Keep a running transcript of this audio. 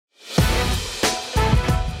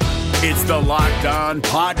It's the Locked On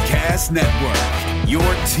Podcast Network, your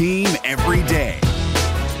team every day.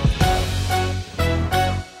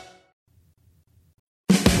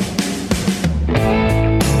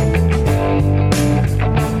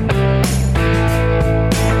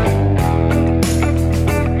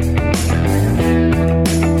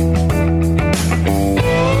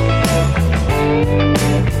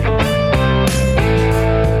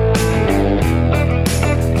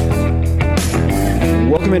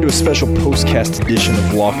 Into a special Postcast edition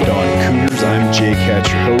of Locked On Cougars. I'm Jay Katz,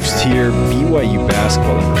 your host here. BYU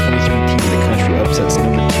basketball, number 23 team in the country, upsets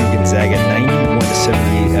number 2 Gonzaga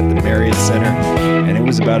 91-78 at the Marriott Center, and it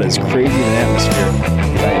was about as crazy an atmosphere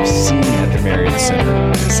as I have seen at the Marriott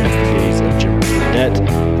Center since the days of Jim Burnett.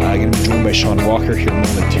 Going to be joined by Sean Walker here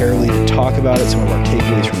momentarily to talk about it, some of our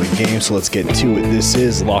takeaways from the game. So let's get to it. This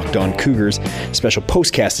is Locked On Cougars, special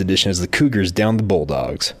Postcast edition as the Cougars down the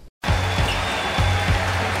Bulldogs.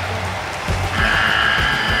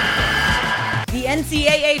 The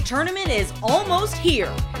NCAA tournament is almost here,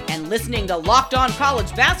 and listening to Locked On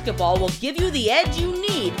College Basketball will give you the edge you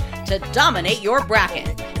need to dominate your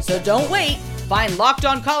bracket. So don't wait. Find Locked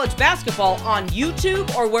On College Basketball on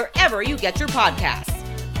YouTube or wherever you get your podcasts.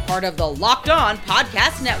 Part of the Locked On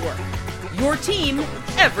Podcast Network. Your team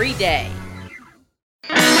every day.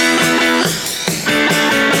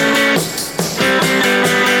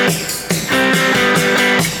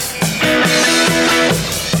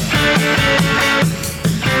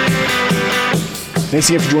 Thanks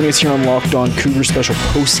again for joining us here on Locked On Cougars special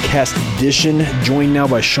Postcast edition. Joined now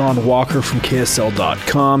by Sean Walker from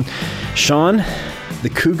KSL.com. Sean, the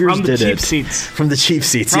Cougars did it. From the cheap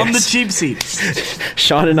seats. From the cheap seats.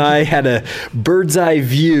 Sean and I had a bird's eye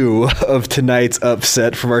view of tonight's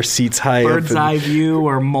upset from our seats high up. Bird's eye view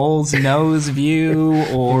or mole's nose view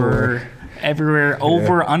or everywhere,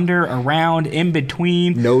 over, under, around, in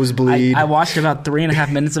between. Nosebleed. I watched about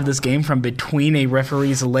 3.5 minutes of this game from between a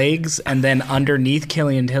referee's legs and then underneath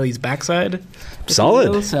Killian Tilly's backside.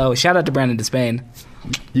 Solid. So shout out to Brandon Despain.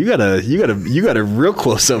 You got a real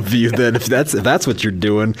close up view then if that's what you're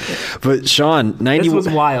doing. But Sean, This was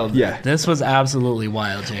wild. Yeah. This was absolutely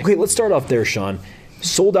wild, Jake. Okay, let's start off there, Sean.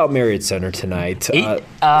 Sold out Marriott Center tonight.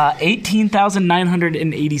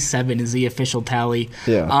 18,987 is the official tally.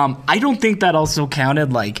 Yeah. I don't think that also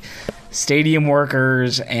counted like stadium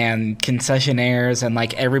workers and concessionaires and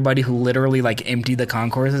like everybody who literally like emptied the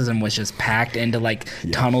concourses and was just packed into like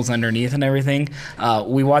tunnels underneath and everything.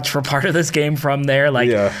 We watched for part of this game from there.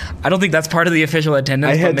 Like, I don't think that's part of the official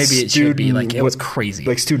attendance, but maybe it should be. Like, it was crazy.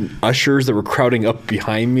 Like student ushers that were crowding up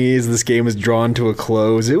behind me as this game was drawn to a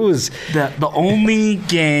close. It was the only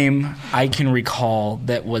game I can recall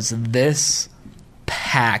that was this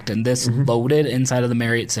packed and this loaded inside of the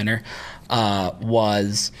Marriott Center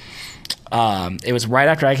was. It was right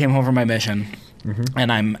after I came home from my mission,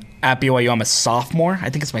 and I'm at BYU. I'm a sophomore. I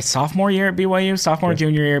think it's my sophomore year at BYU,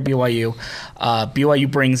 junior year at BYU. BYU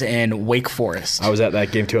brings in Wake Forest. I was at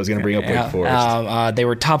that game too. I was going to bring up Wake Forest. They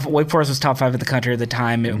were top. Wake Forest was top 5 in the country at the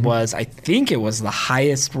time. It was, I think, it was the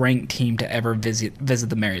highest ranked team to ever visit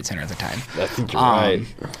the Marriott Center at the time. I think you're right.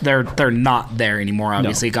 They're not there anymore.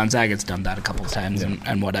 Obviously, No. Gonzaga's done that a couple of times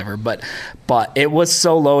and whatever. But it was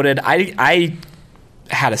so loaded. I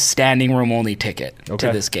had a standing room only ticket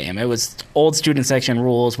to this game. It was old student section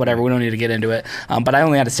rules, whatever. We don't need to get into it. But I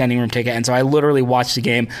only had a standing room ticket, and so I literally watched the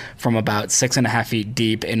game from about 6.5 feet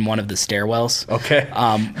deep in one of the stairwells. Okay.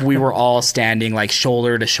 We were all standing like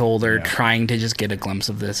shoulder to shoulder, trying to just get a glimpse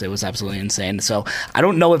of this. It was absolutely insane. So I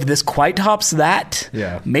don't know if this quite tops that.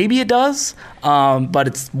 Yeah. Maybe it does. But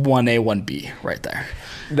it's 1A, 1B right there.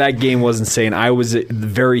 That game was insane. I was at the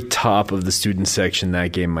very top of the student section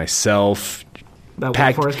that game myself. That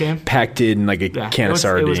Wake Forest game? Packed in like a can of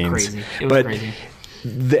sardines. It was crazy. It was crazy.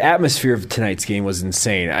 The atmosphere of tonight's game was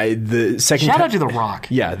insane. Shout out to The Rock.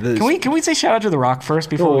 Yeah. Can we say shout out to The Rock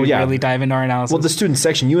first before we really dive into our analysis? Well, the student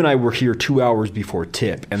section, you and I were here 2 hours before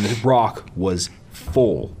tip, and The Rock was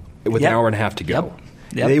full with an hour and a half to go.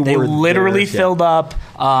 Yep. They literally filled up,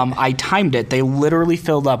 I timed it, they literally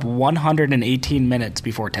filled up 118 minutes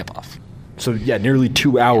before tip-off. So, nearly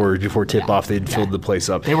 2 hours before tip-off, they'd filled the place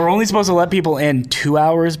up. They were only supposed to let people in 2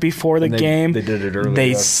 hours before the game. They did it early.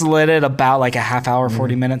 They slid it about like a half hour,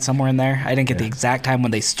 40 minutes, somewhere in there. I didn't get the exact time when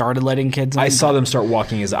they started letting kids in. I saw them start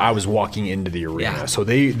walking as I was walking into the arena. Yeah. So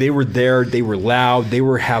they were there. They were loud. They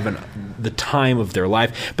were having the time of their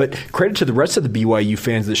life. But credit to the rest of the BYU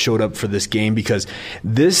fans that showed up for this game, because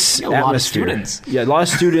this atmosphere. A lot of students. Yeah, a lot of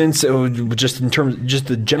students. Just in terms, just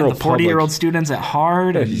the general and the 40-year-old students at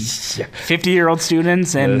Hard. And 50-year-old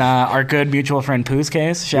students and our good mutual friend Pooh's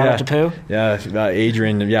case. Shout out to Pooh. Yeah,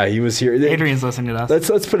 Adrian. Yeah, he was here. Adrian's listening to us.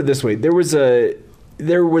 Let's put it this way. There was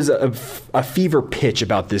a fever pitch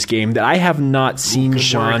about this game that I have not seen,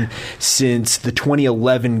 Sean, since the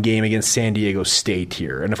 2011 game against San Diego State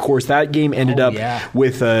here. And, of course, that game ended up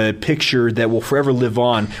with a picture that will forever live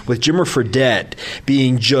on with Jimmer Fredette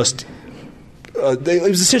being just it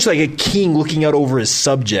was essentially like a king looking out over his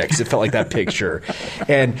subjects. It felt like that picture.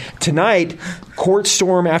 And tonight, court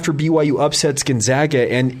storm after BYU upsets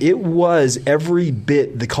Gonzaga, and it was every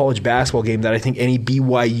bit the college basketball game that I think any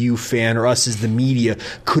BYU fan or us as the media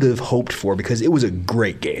could have hoped for, because it was a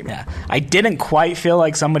great game. Yeah, I didn't quite feel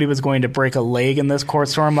like somebody was going to break a leg in this court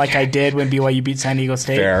storm like I did when BYU beat San Diego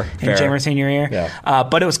State in Jammer's senior year. Yeah.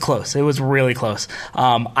 But it was close. It was really close.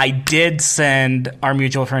 I did send our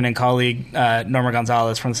mutual friend and colleague, Norma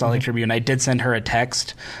Gonzalez from the Salt Lake Tribune, I did send her a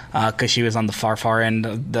text because she was on the far end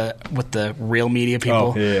of with the real media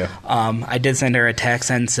people. Oh, yeah. I did send her a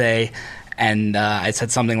text and say, I said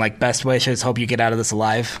something like, best wishes, hope you get out of this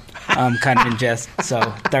alive, kind of in jest.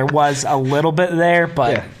 So there was a little bit there,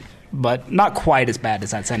 but not quite as bad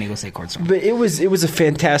as that San Diego State court storm. But it was a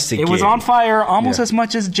fantastic game. It was on fire almost as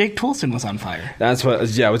much as Jake Toolson was on fire. That's what.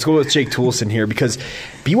 Yeah, let's go with Jake Toolson here, because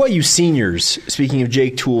BYU seniors, speaking of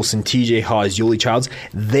Jake Toolson, TJ Haws, Yoli Childs,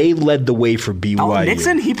 they led the way for BYU. Dalton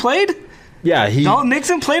Nixon, he played? Yeah, Dalton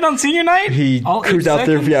Nixon played on senior night? He cruised out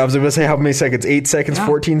there. Yeah, I was going to say how many seconds? 8 seconds,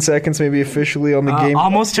 14 seconds maybe officially on the game.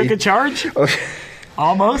 Almost took a charge.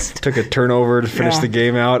 Almost. Took a turnover to finish the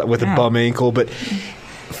game out with a bum ankle, but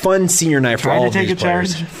fun senior night for all of these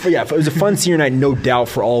players. Yeah, it was a fun senior night, no doubt,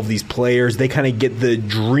 for all of these players. They kind of get the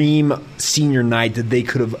dream senior night that they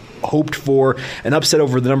could have hoped for. An upset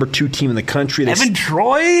over the number 2 team in the country. Evan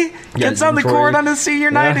Troy gets on the court on his senior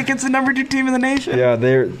night against the number 2 team in the nation. Yeah,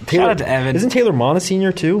 shout out to Evan. Isn't Taylor Mon a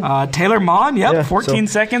senior too? Taylor Mon, 14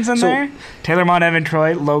 seconds in there. Taylor Mon, Evan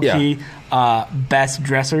Troy, low-key. Best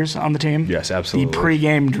dressers on the team. Yes, absolutely. The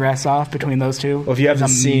pregame dress off between those two. Well, if you haven't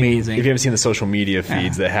seen the social media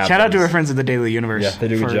feeds that have, shout out to our friends at the Daily Universe. Yeah, they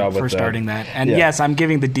do a good job for starting that. And yes, I'm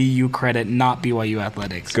giving the DU credit, not BYU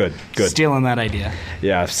athletics. Good. Stealing that idea.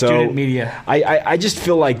 Yeah. So student media. I just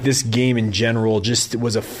feel like this game in general just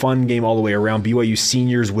was a fun game all the way around. BYU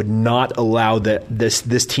seniors would not allow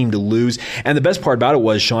this team to lose. And the best part about it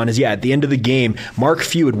was, Sean, is at the end of the game, Mark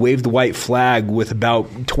Few had waved the white flag with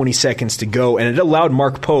about 20 seconds to go, and it allowed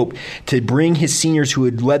Mark Pope to bring his seniors who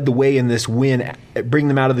had led the way in this win, bring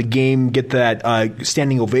them out of the game, get that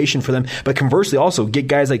standing ovation for them, but conversely also get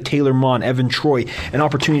guys like Taylor Mon, Evan Troy, an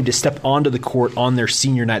opportunity to step onto the court on their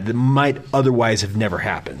senior night that might otherwise have never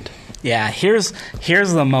happened. Yeah, here's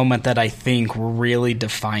the moment that I think really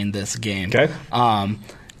defined this game. Okay.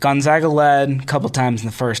 Gonzaga led a couple times in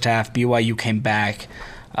the first half. BYU came back.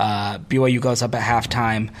 BYU goes up at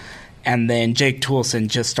halftime. And then Jake Toolson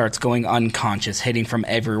just starts going unconscious, hitting from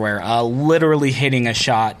everywhere, literally hitting a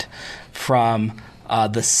shot from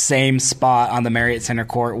the same spot on the Marriott Center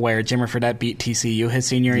Court where Jimmer Fredette beat TCU his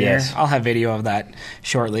senior year. I'll have video of that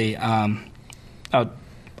shortly.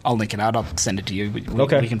 I'll link it out. I'll send it to you. We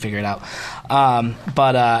can figure it out.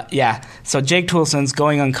 So Jake Toolson's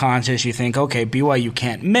going unconscious. You think, okay, BYU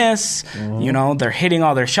can't miss. Mm-hmm. They're hitting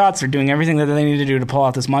all their shots. They're doing everything that they need to do to pull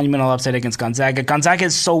out this monumental upset against Gonzaga. Gonzaga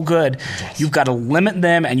is so good. Yes. You've got to limit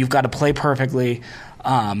them, and you've got to play perfectly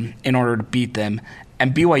in order to beat them.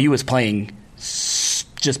 And BYU is playing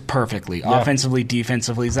just perfectly, offensively,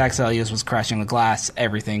 defensively. Zach Sellius was crashing the glass,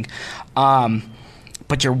 everything.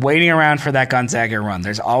 But you're waiting around for that Gonzaga run.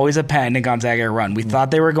 There's always a pending Gonzaga run. We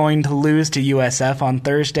thought they were going to lose to USF on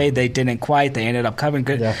Thursday. They didn't quite. They ended up covering.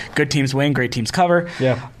 Good teams win, great teams cover.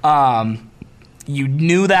 Yeah. You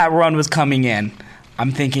knew that run was coming in.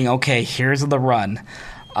 I'm thinking, okay, here's the run.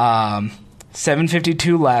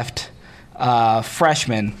 7:52 left.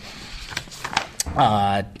 Freshman.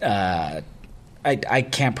 I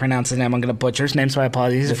can't pronounce his name. I'm going to butcher his name, so I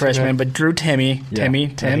apologize. He's a freshman, but Drew Timmy. Yeah. Timmy.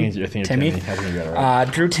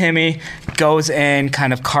 Drew Timmy goes in,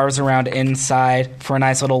 kind of carves around inside for a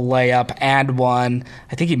nice little layup and one.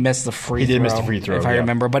 I think he missed the free throw. He did miss the free throw, if I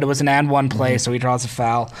remember, but it was an and one play, so he draws a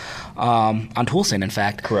foul on Toolson, in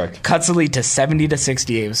fact. Correct. Cuts the lead to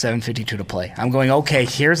 70-68 with 7:52 to play. I'm going, okay,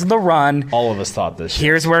 here's the run. All of us thought this.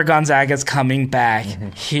 Here's where Gonzaga's coming back.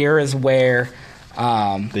 Here is where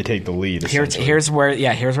they take the lead. Here's where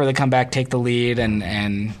they come back, take the lead,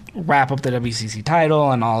 and wrap up the WCC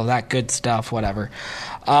title and all of that good stuff. Whatever.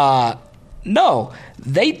 No,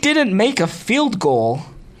 they didn't make a field goal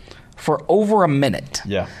for over a minute.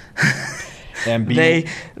 Yeah. And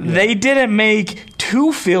they didn't make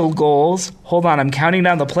 2 field goals. Hold on, I'm counting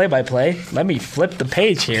down the play-by-play. Let me flip the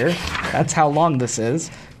page here. That's how long this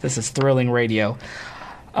is. This is thrilling radio.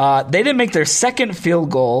 They didn't make their second field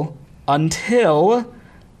goal until...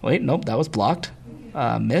 Wait, nope, that was blocked.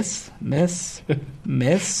 Miss.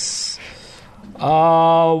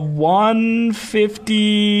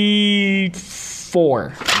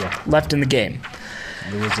 154 left in the game.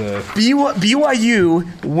 There was a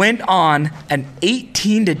BYU went on an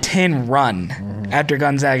 18-10 run after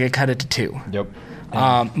Gonzaga cut it to 2. Yep.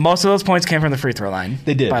 Most of those points came from the free throw line.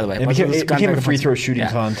 They did. By the way, it became a free throw shooting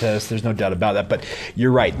contest. There's no doubt about that. But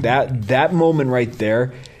you're right. That moment right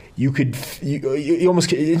there, you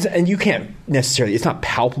almost, and you can't necessarily. It's not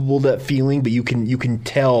palpable, that feeling, but you can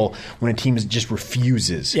tell when a team just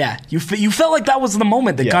refuses. Yeah, you felt like that was the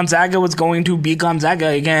moment that Gonzaga was going to be Gonzaga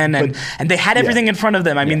again, and they had everything in front of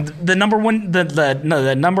them. I mean, the number one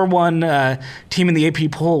team in the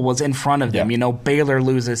AP poll was in front of them. You know, Baylor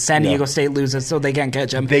loses, San Diego State loses, so they can't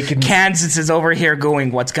catch them. Kansas is over here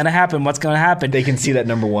going, "What's going to happen? What's going to happen?" They can see that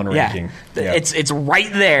number 1 ranking. Yeah. It's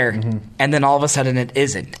right there, and then all of a sudden it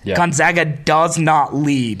isn't. Yeah. Gonzaga does not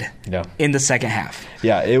lead in the second half.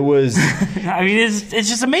 Yeah, it was... I mean, it's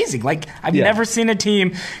just amazing. Like, I've never seen a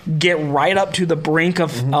team get right up to the brink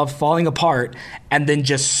of falling apart and then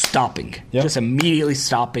just stopping. Yep. Just immediately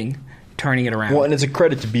stopping, turning it around. Well, and it's a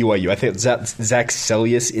credit to BYU. I think Zach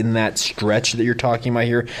Sellius in that stretch that you're talking about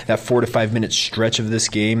here, that 4 to 5 minute stretch of this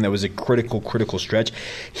game, that was a critical stretch.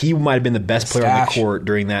 He might have been the best player on the court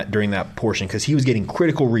during that portion, because he was getting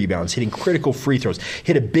critical rebounds, hitting critical free throws,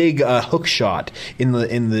 hit a big hook shot in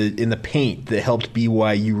the paint that helped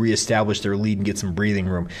BYU reestablish their lead and get some breathing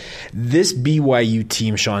room. This BYU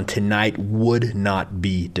team, Sean, tonight would not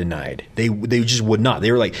be denied. They just would not.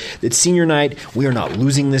 They were like, it's senior night. We are not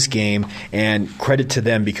losing this game. And credit to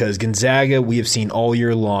them, because Gonzaga, we have seen all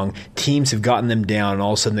year long, teams have gotten them down, and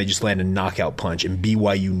all of a sudden they just land a knockout punch, and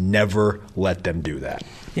BYU never let them do that.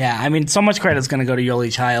 Yeah, I mean, so much credit is going to go to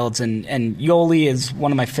Yoli Childs, and Yoli is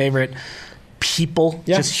one of my favorite people,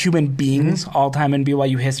 just human beings, all time in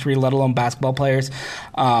BYU history, let alone basketball players.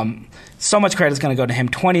 So much credit is going to go to him.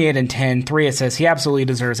 28 and 10, 3 assists. He absolutely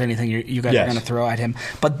deserves anything you guys are going to throw at him.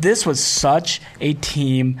 But this was such a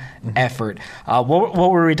team effort. What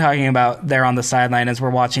were we talking about there on the sideline as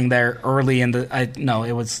we're watching there early in the?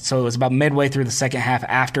 It was about midway through the second half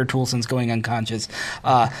after Toulson's going unconscious.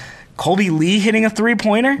 Colby Lee hitting a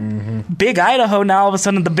three-pointer. Big Idaho now all of a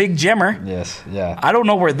sudden the big Jimmer. Yes, yeah. I don't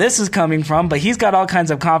know where this is coming from, but he's got all kinds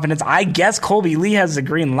of confidence. I guess Colby Lee has the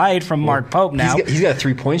green light from Mark Pope now. He's got a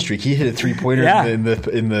three-point streak. He hit a three-pointer in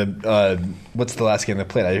the what's the last game they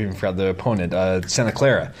played? I even forgot the opponent, Santa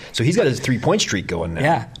Clara. So he's got his three-point streak going now.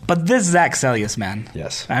 Yeah, but this Zach Sellius, man.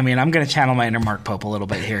 Yes. I mean, I'm going to channel my inner Mark Pope a little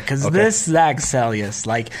bit here, because this Zach Sellius,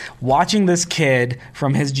 like watching this kid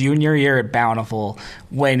from his junior year at Bountiful,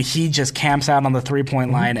 when he just camps out on the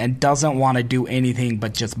three-point line and doesn't want to do anything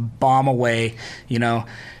but just bomb away,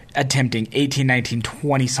 attempting 18, 19,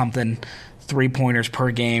 20-something three-pointers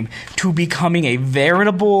per game, to becoming a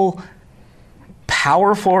veritable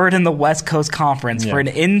power forward in the West Coast Conference for an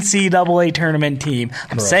NCAA tournament team.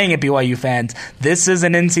 I'm saying it, BYU fans. This is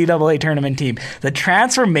an NCAA tournament team. The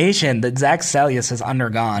transformation that Zach Sellius has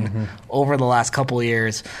undergone over the last couple of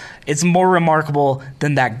years, it's more remarkable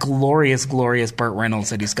than that glorious Burt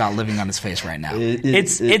Reynolds that he's got living on his face right now.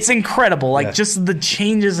 It's incredible. Like just the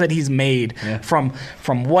changes that he's made from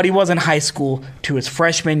what he was in high school to his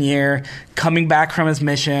freshman year, coming back from his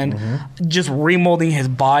mission, just remolding his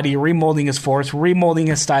body, remolding his force, remolding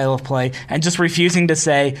his style of play, and just refusing to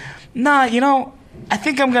say, nah, I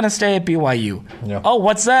think I'm going to stay at BYU. Yeah. Oh,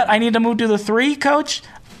 what's that? I need to move to the 3, coach?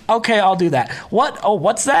 Okay, I'll do that. What? Oh,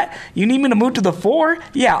 what's that? You need me to move to the 4?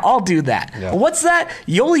 Yeah, I'll do that. Yeah. What's that?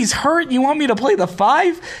 Yoli's hurt? You want me to play the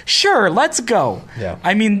 5? Sure, let's go. Yeah.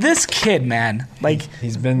 I mean, this kid, man. Like,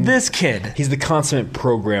 this kid. He's the consummate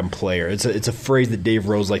program player. It's a phrase that Dave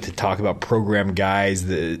Rose liked to talk about, program guys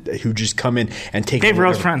who just come in and take... Dave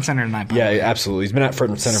Rose front and center tonight. Yeah, absolutely. He's been at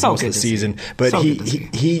front and center most of the season. But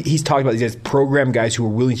he's talking about these guys, program guys who are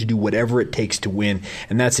willing to do whatever it takes to win,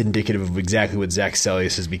 and that's indicative of exactly what Zach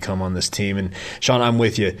Sellius has become on this team. And Sean, I'm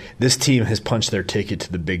with you. This team has punched their ticket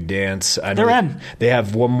to the big dance. They're in. They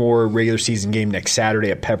have one more regular season game next Saturday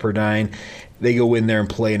at Pepperdine. They go in there and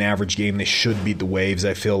play an average game. They should beat the Waves,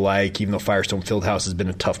 I feel like, even though Firestone Fieldhouse has been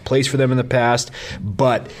a tough place for them in the past.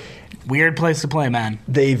 But weird place to play, man.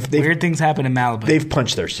 Weird things happen in Malibu. They've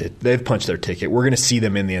punched their ticket. We're going to see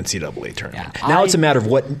them in the NCAA tournament. Yeah, now it's a matter of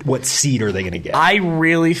what seed are they going to get. I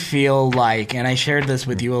really feel like, and I shared this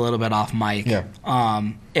with you a little bit off mic,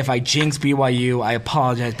 if I jinx BYU, I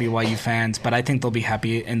apologize, BYU fans, but I think they'll be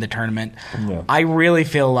happy in the tournament. Yeah. I really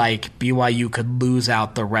feel like BYU could lose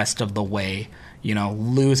out the rest of the way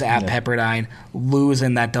lose at Pepperdine, lose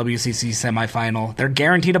in that WCC semifinal. They're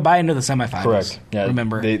guaranteed to buy into the semifinals. Correct. Yeah,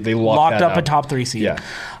 remember, they locked up out. a top 3 seed. Yeah.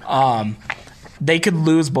 They could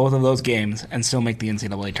lose both of those games and still make the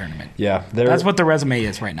NCAA tournament. Yeah. That's what the resume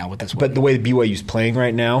is right now with this one. But the way the BYU's playing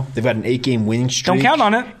right now, they've got an 8-game winning streak. Don't count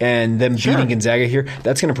on it. And them beating Gonzaga here,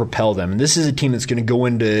 that's going to propel them. And this is a team that's going to go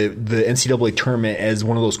into the NCAA tournament as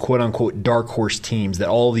one of those quote-unquote dark horse teams that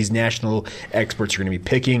all of these national experts are going to be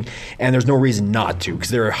picking. And there's no reason not to, because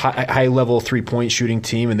they're a high-level three-point shooting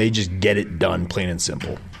team, and they just get it done, plain and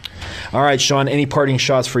simple. All right, Sean, any parting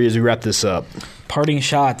shots for you as we wrap this up? Parting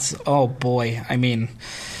shots. Oh, boy. I mean,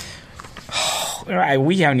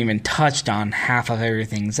 we haven't even touched on half of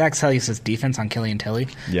everything. Zach Sellius' defense on Killian Tilly.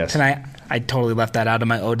 Yes. Tonight, I totally left that out of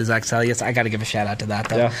my ode to Zach Sellius. I got to give a shout-out to that,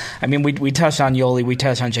 though. Yeah. I mean, we touched on Yoli. We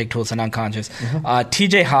touched on Jake Toolson, unconscious.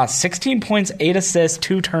 TJ Haas, 16 points, 8 assists,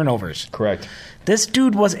 2 turnovers. Correct. This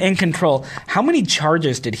dude was in control. How many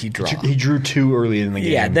charges did he draw? He drew 2 early in the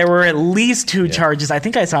game. Yeah, there were at least 2 charges. I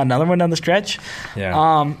think I saw another one down the stretch.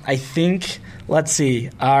 Yeah. I think, let's see,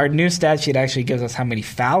 our new stat sheet actually gives us how many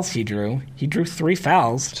fouls he drew. He drew 3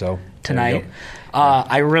 fouls tonight.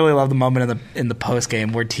 I really love the moment in the post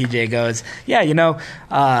game where TJ goes,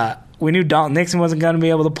 we knew Dalton Nixon wasn't going to be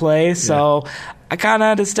able to play, so I kind of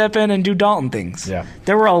had to step in and do Dalton things. Yeah.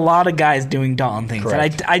 There were a lot of guys doing Dalton things.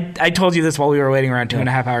 Correct. And I told you this while we were waiting around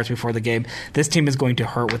 2.5 hours before the game. This team is going to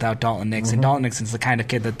hurt without Dalton Nixon. Dalton Nixon's the kind of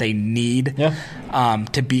kid that they need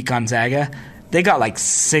to beat Gonzaga. They got like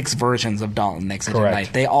 6 versions of Dalton Nixon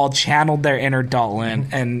tonight. They all channeled their inner Dalton,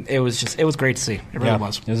 and it was great to see. It really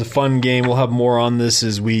was. It was a fun game. We'll have more on this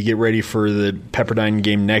as we get ready for the Pepperdine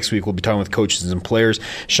game next week. We'll be talking with coaches and players.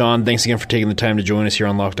 Sean, thanks again for taking the time to join us here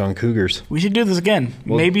on Locked On Cougars. We should do this again.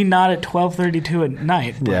 Maybe not at 12:32 at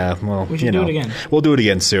night. Yeah, well, we should do it again. We'll do it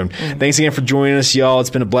again soon. Thanks again for joining us, y'all. It's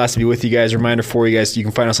been a blast to be with you guys. Reminder for you guys, you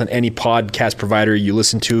can find us on any podcast provider you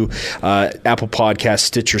listen to, Apple Podcasts,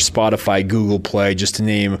 Stitcher, Spotify, Google Play, just to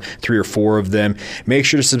name 3 or 4 of them. Make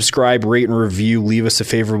sure to subscribe, rate, and review. Leave us a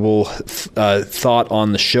favorable thought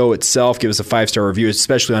on the show itself. Give us a 5-star review,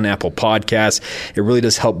 especially on Apple Podcasts. It really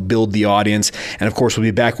does help build the audience. And, of course, we'll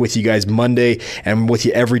be back with you guys Monday and with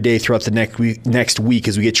you every day throughout the next week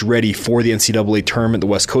as we get you ready for the NCAA tournament, the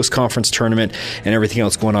West Coast Conference tournament, and everything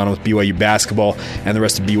else going on with BYU basketball and the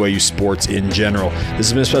rest of BYU sports in general.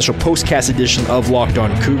 This has been a special Postcast edition of Locked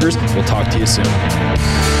On Cougars. We'll talk to you soon.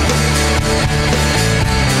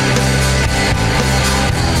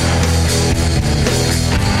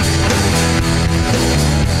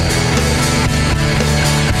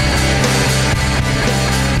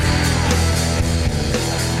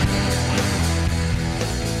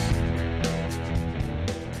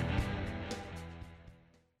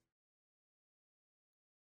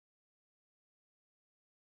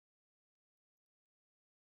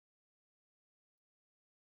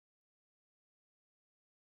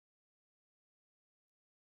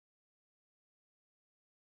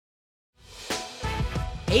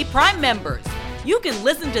 Hey, Prime members, you can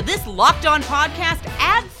listen to this Locked On podcast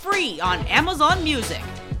ad-free on Amazon Music.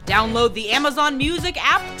 Download the Amazon Music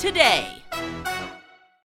app today.